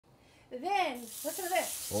Then, listen to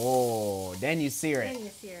this. Oh, then you sear it. Then you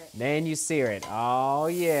sear it. Then you sear it. Oh,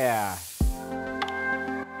 yeah.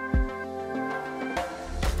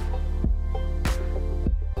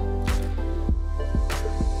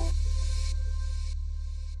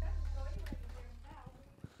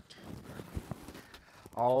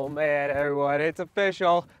 Oh man, everyone, it's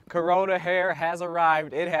official. Corona hair has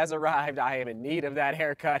arrived. It has arrived. I am in need of that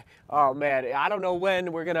haircut. Oh man, I don't know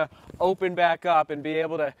when we're gonna open back up and be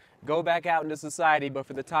able to go back out into society, but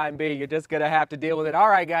for the time being, you're just gonna have to deal with it. All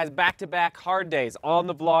right, guys, back-to-back hard days on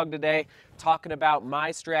the vlog today, talking about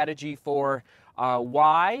my strategy for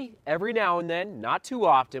why every now and then, not too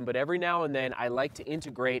often, but every now and then, I like to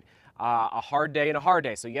integrate a hard day and a hard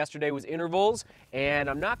day. So yesterday was intervals, and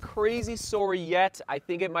I'm not crazy sore yet. I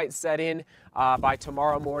think it might set in by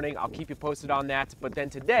tomorrow morning. I'll keep you posted on that. But then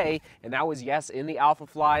today, and that was, yes, in the Alpha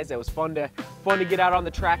Flies. It was fun to get out on the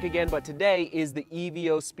track again. But today is the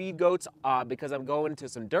EVO Speed Goats because I'm going to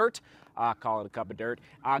some dirt. Call it a cup of dirt.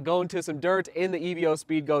 Going to some dirt in the EVO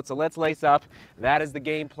Speed Goats. So let's lace up. That is the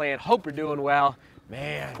game plan. Hope you're doing well.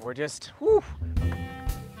 Man, we're just, whew.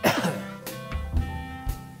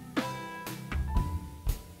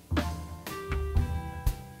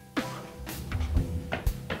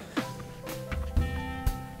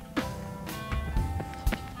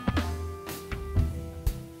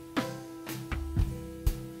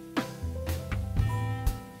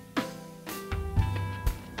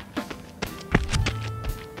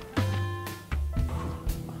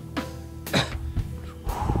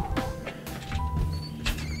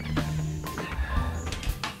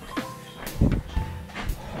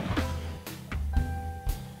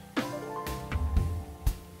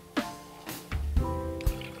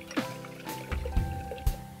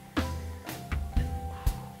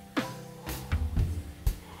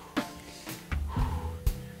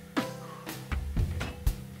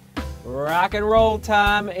 Rock and roll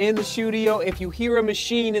time in the studio. If you hear a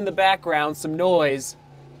machine in the background, some noise,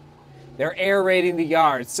 they're aerating the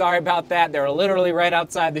yard. Sorry about that. They're literally right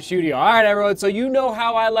outside the studio. All right, everyone. So you know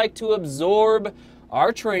how I like to absorb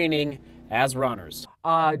our training as runners.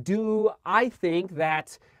 Do I think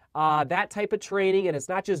that that type of training, and it's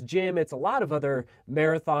not just gym, it's a lot of other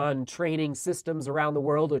marathon training systems around the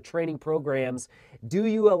world or training programs, do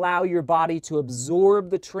you allow your body to absorb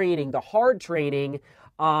the training, the hard training,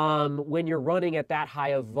 when you're running at that high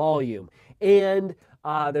of volume? And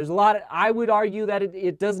there's a lot of, I would argue that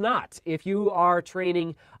it does not. If you are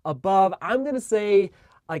training above, I'm going to say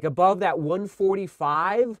like above that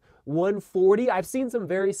 145, 140. I've seen some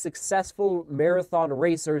very successful marathon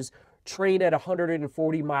racers train at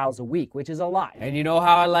 140 miles a week, which is a lot. And you know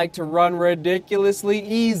how I like to run ridiculously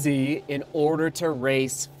easy in order to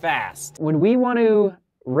race fast. When we want to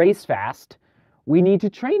race fast, we need to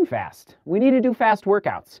train fast. We need to do fast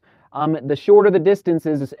workouts. The shorter the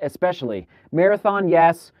distances, especially. Marathon,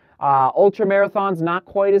 yes. Ultra marathons, not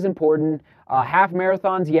quite as important. Half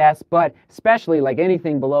marathons, yes, but especially like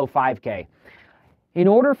anything below 5K. In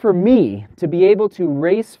order for me to be able to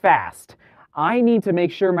race fast, I need to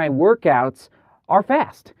make sure my workouts are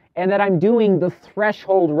fast and that I'm doing the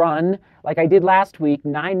threshold run like I did last week,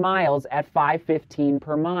 9 miles at 5:15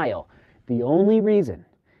 per mile.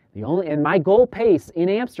 And my goal pace in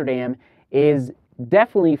Amsterdam is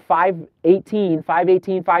definitely 5:18,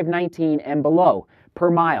 5:19 and below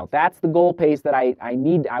per mile. That's the goal pace that I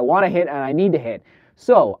want to hit and I need to hit.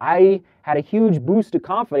 So I had a huge boost of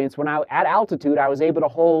confidence when at altitude I was able to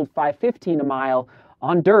hold 5:15 a mile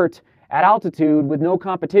on dirt at altitude with no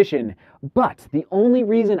competition. But the only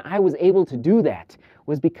reason I was able to do that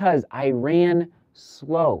was because I ran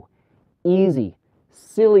slow, easy,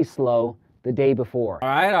 silly slow the day before. All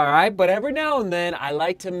right, but every now and then I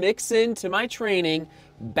like to mix into my training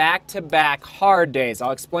back-to-back hard days. I'll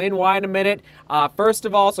explain why in a minute. First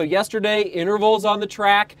of all, so yesterday, intervals on the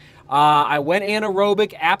track. I went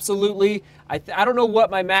anaerobic, absolutely. I don't know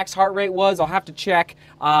what my max heart rate was. I'll have to check.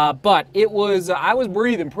 But it was, I was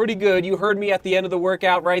breathing pretty good. You heard me at the end of the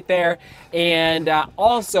workout right there. And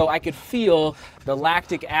also, I could feel the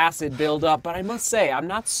lactic acid build up. But I must say, I'm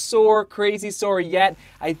not sore, crazy sore yet.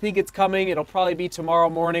 I think it's coming. It'll probably be tomorrow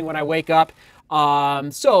morning when I wake up.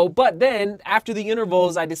 But then after the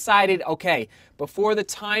intervals, I decided, okay, before the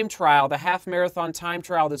time trial, the half marathon time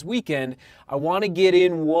trial this weekend, I want to get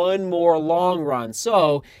in one more long run.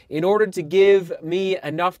 So in order to give me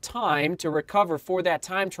enough time to recover for that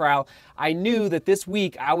time trial, I knew that this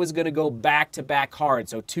week I was going to go back to back hard.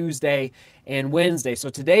 So Tuesday and Wednesday. So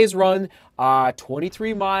today's run,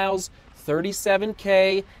 23 miles,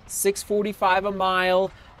 37K, 6:45 a mile,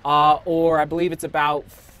 or I believe it's about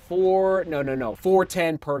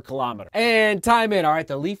 4:10 per kilometer. And time in. All right,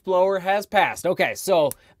 the leaf blower has passed. Okay, so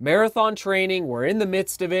marathon training, we're in the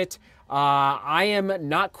midst of it. I am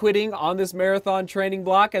not quitting on this marathon training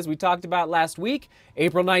block, as we talked about last week.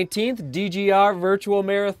 April 19th, DGR Virtual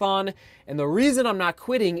Marathon. And the reason I'm not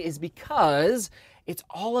quitting is because it's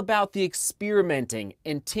all about the experimenting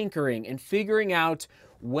and tinkering and figuring out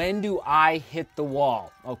when do I hit the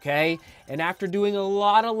wall, okay? And after doing a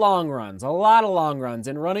lot of long runs,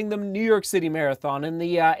 and running the New York City Marathon and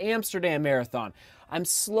the Amsterdam Marathon, I'm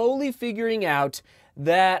slowly figuring out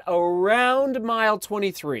that around mile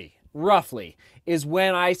 23, roughly, is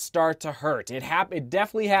when I start to hurt. It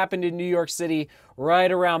definitely happened in New York City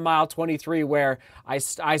right around mile 23 where I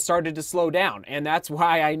started to slow down. And that's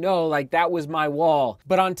why I know, like, that was my wall.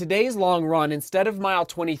 But on today's long run, instead of mile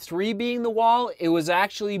 23 being the wall, it was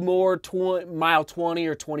actually more mile 20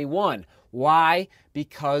 or 21. Why?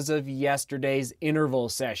 Because of yesterday's interval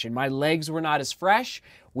session. My legs were not as fresh,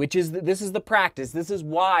 this is the practice. This is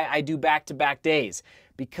why I do back-to-back days,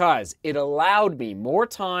 because it allowed me more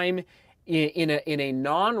time in a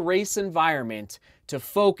non-race environment to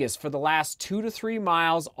focus for the last 2 to 3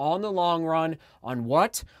 miles on the long run on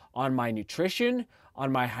what? On my nutrition, on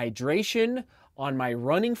my hydration, on my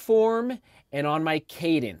running form, and on my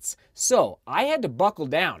cadence. So I had to buckle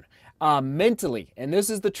down mentally, and this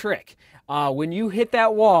is the trick. When you hit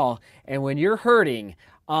that wall and when you're hurting,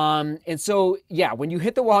 when you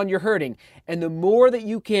hit the wall and you're hurting, and the more that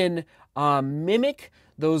you can mimic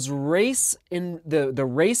those the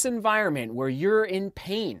race environment where you're in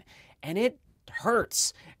pain and it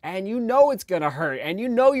hurts and you know it's gonna hurt and you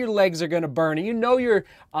know your legs are gonna burn and you know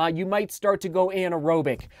you might start to go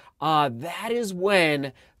anaerobic, that is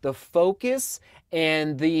when the focus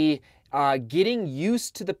and the getting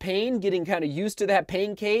used to the pain, getting kind of used to that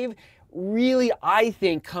pain cave, really, I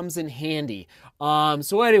think, comes in handy.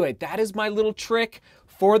 So anyway, that is my little trick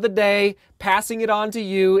for the day. Passing it on to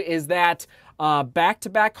you is that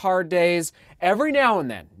back-to-back hard days, every now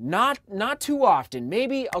and then, not too often.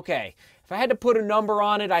 Maybe, okay, if I had to put a number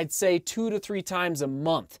on it, I'd say 2 to 3 times a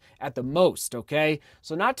month at the most, okay?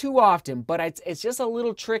 So not too often, but it's just a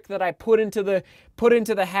little trick that I put into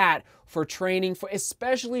the hat for training,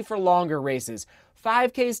 especially for longer races.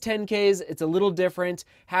 5Ks, 10Ks, it's a little different.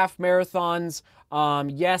 Half marathons,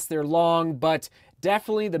 yes, they're long, but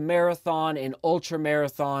definitely the marathon and ultra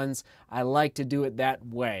marathons, I like to do it that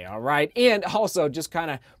way, all right? And also just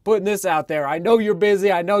kind of putting this out there. I know you're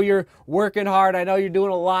busy. I know you're working hard. I know you're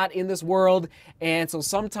doing a lot in this world. And so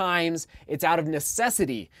sometimes it's out of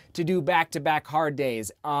necessity to do back-to-back hard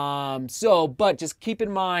days. But just keep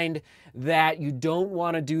in mind that you don't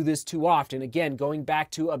want to do this too often. Again, going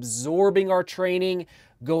back to absorbing our training,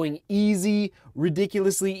 going easy,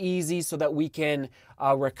 ridiculously easy, so that we can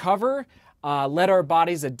recover, let our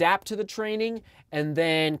bodies adapt to the training, and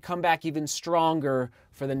then come back even stronger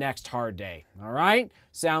for the next hard day. All right?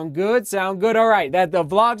 Sound good? Sound good? All right. The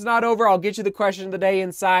vlog's not over. I'll get you the question of the day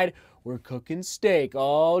inside. We're cooking steak.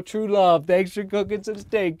 Oh, true love. Thanks for cooking some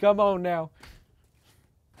steak. Come on now.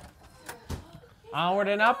 Onward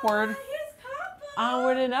and upward.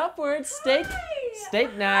 Onward and upward. Steak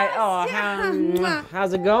night. Oh,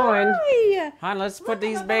 how's it going? Hon, let's put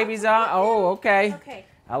these babies on. Oh, okay. Okay.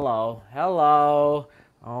 Hello. Hello.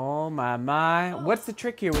 Oh, my. What's the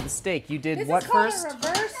trick here with the steak? You did what first? This is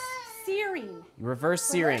called a reverse searing. Reverse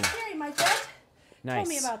searing. Reverse searing. My dad Nice. told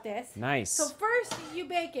me about this. Nice. So first you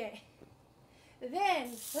bake it. Then,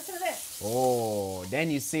 listen to this. Oh, then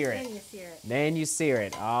you sear it. Then you sear it. Then you sear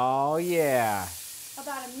it. Oh, yeah.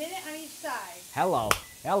 About a minute on each side. Hello.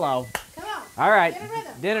 Hello. Come on. All right. Get a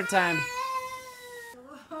rhythm. Dinner time.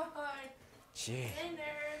 Gee.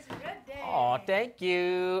 Dinner's a good day. Oh, thank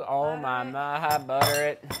you. Oh, my. Butter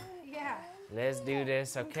it. Yeah. Let's do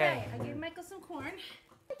this. Okay. I gave Michael some corn.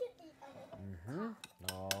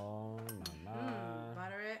 Oh, my.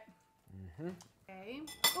 Butter it. Okay.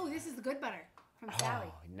 Oh, this is the good butter from Sally.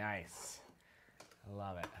 Oh, nice. I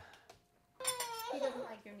love it. He doesn't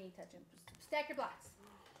like your knee touching. Stack your blocks.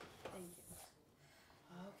 Thank you.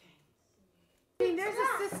 Okay. I mean, there's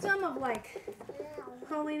a system of like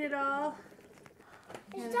pulling it all.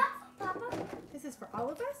 Is that for Papa? This is for all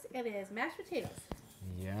of us. It is mashed potatoes.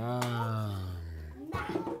 Yum.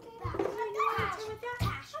 Mashed potatoes.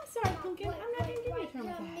 I'm sorry, Pumpkin. I'm not going to give you a turn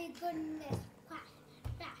with that. Goodness.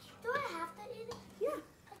 Do I have to eat it? Yeah.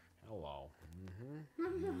 Hello.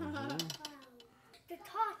 The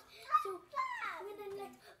tot. So when I'm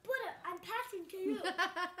like, butter, I'm passing to you.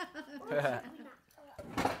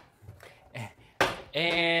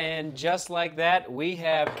 And just like that, we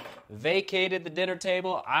have vacated the dinner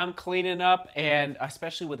table. I'm cleaning up, and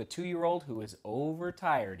especially with a 2-year-old who is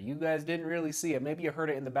overtired. You guys didn't really see it. Maybe you heard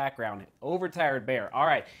it in the background. Overtired bear. All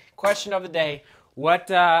right, question of the day. What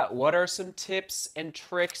are some tips and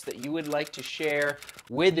tricks that you would like to share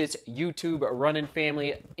with this YouTube running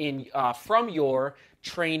family from your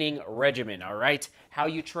training regimen? All right, how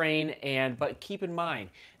you train, but keep in mind,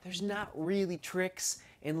 there's not really tricks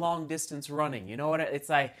in long distance running. You know what? It's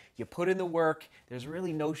like you put in the work. There's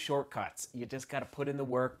really no shortcuts. You just got to put in the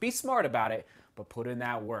work. Be smart about it, but put in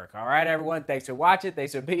that work. All right, everyone. Thanks for watching.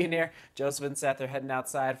 Thanks for being here. Joseph and Seth are heading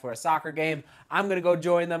outside for a soccer game. I'm going to go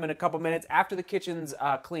join them in a couple minutes after the kitchen's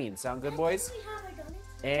clean. Sound good, boys?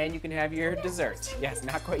 And you can have your dessert. Yes,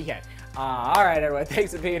 not quite yet. All right, everyone.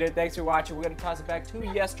 Thanks for being here. Thanks for watching. We're going to toss it back to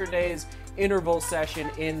yesterday's interval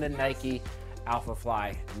session in the Nike Alpha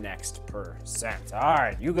Fly Next Percent. All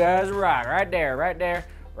right, you guys rock. Right there, right there,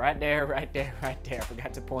 right there, right there, right there.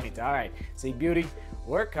 Forgot to point. All right, see beauty,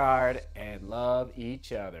 work hard, and love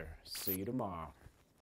each other. See you tomorrow.